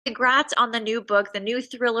Congrats on the new book. The new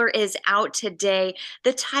thriller is out today.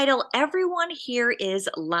 The title, Everyone Here is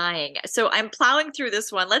Lying. So I'm plowing through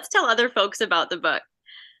this one. Let's tell other folks about the book.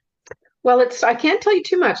 Well, I can't tell you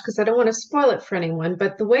too much because I don't want to spoil it for anyone,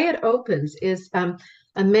 but the way it opens is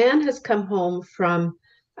a man has come home from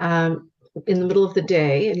in the middle of the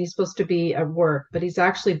day and he's supposed to be at work, but he's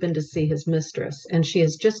actually been to see his mistress and she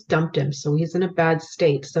has just dumped him. So he's in a bad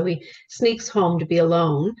state. So he sneaks home to be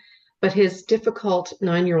alone, but his difficult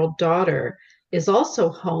 9-year-old daughter is also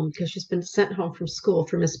home because she's been sent home from school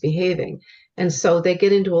for misbehaving. And so they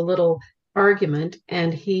get into a little argument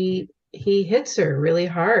and he hits her really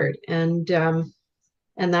hard and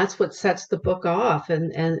that's what sets the book off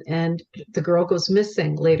and the girl goes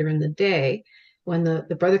missing later in the day when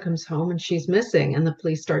the brother comes home and she's missing and the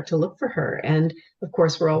police start to look for her, and of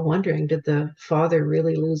course we're all wondering, did the father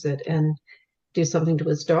really lose it and do something to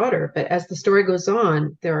his daughter? But as the story goes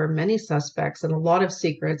on, there are many suspects and a lot of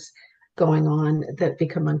secrets going on that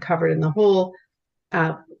become uncovered, and the whole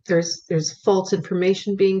uh, there's false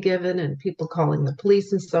information being given and people calling the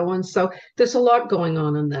police and so on. So there's a lot going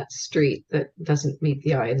on that street that doesn't meet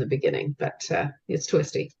the eye in the beginning, but it's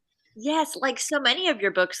twisty. Yes, like so many of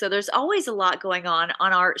your books. So there's always a lot going on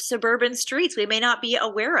our suburban streets we may not be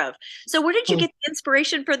aware of. So where did you Hmm. get the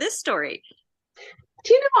inspiration for this story?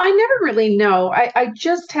 Do you know, I never really know. I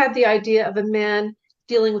just had the idea of a man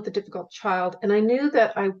dealing with a difficult child, and I knew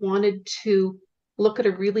that I wanted to look at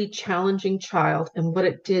a really challenging child and what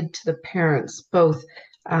it did to the parents, both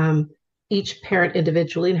um, each parent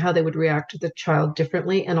individually and how they would react to the child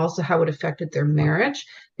differently, and also how it affected their marriage,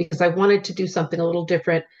 because I wanted to do something a little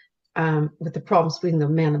different with the problems between the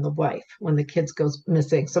man and the wife when the kids goes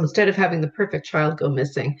missing. So instead of having the perfect child go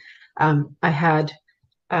missing, I had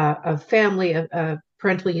a family, a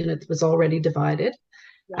parental unit that was already divided.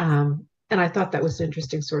 Yes. And I thought that was an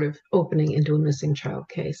interesting sort of opening into a missing child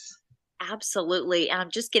case. Absolutely. And I'm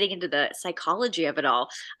just getting into the psychology of it all.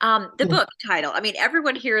 The Mm. book title, I mean,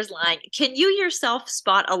 everyone here is lying. Can you yourself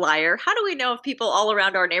spot a liar? How do we know if people all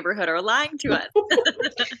around our neighborhood are lying to us?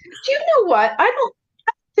 Do you know what? I don't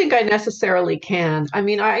think I necessarily can. I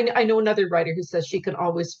mean, I know another writer who says she can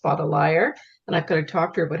always spot a liar, and I've got to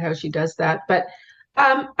talk to her about how she does that. But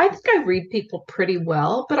I think I read people pretty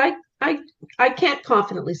well, but I can't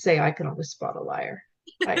confidently say I can always spot a liar.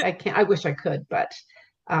 I can't. I wish I could, but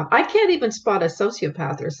I can't even spot a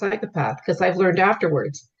sociopath or a psychopath because I've learned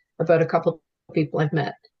afterwards about a couple of people I've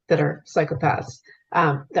met that are psychopaths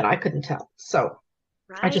that I couldn't tell. So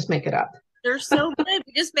I Right? just make it up. They're so good.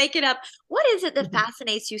 We just make it up. What is it that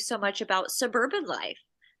fascinates you so much about suburban life?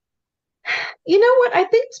 You know what? I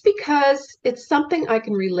think it's because it's something I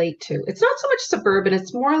can relate to. It's not so much suburban,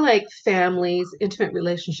 it's more like families, intimate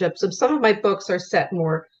relationships. And some of my books are set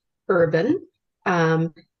more urban.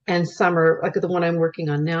 Um, and some are like the one I'm working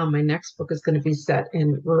on now. My next book is going to be set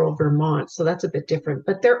in rural Vermont. So that's a bit different.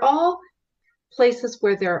 But they're all places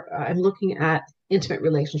where I'm looking at intimate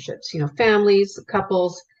relationships, families,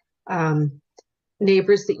 couples, um,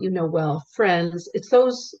 neighbors that you know well, friends. It's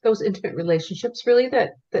those intimate relationships really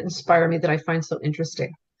that inspire me, that I find so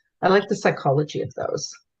interesting. I like the psychology of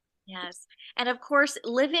those. Yes. And of course,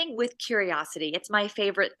 living with curiosity. It's my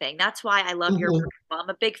favorite thing. That's why I love your Mhm. work. Well, I'm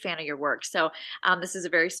a big fan of your work. So this is a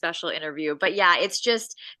very special interview. But yeah, it's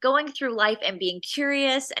just going through life and being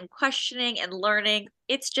curious and questioning and learning.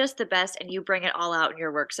 It's just the best. And you bring it all out in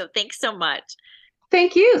your work. So thanks so much.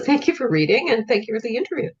 Thank you. Thank you for reading and thank you for the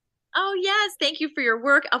interview. Oh, yes. Thank you for your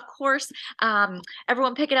work. Of course,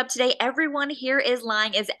 everyone pick it up today. Everyone Here is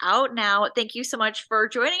Lying is out now. Thank you so much for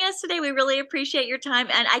joining us today. We really appreciate your time.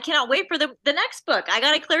 And I cannot wait for the next book. I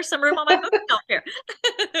got to clear some room on my bookshelf here.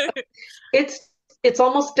 It's it's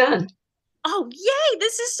almost done. Oh, yay.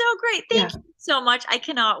 This is so great. Yeah. Thank you so much. I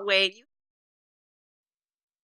cannot wait.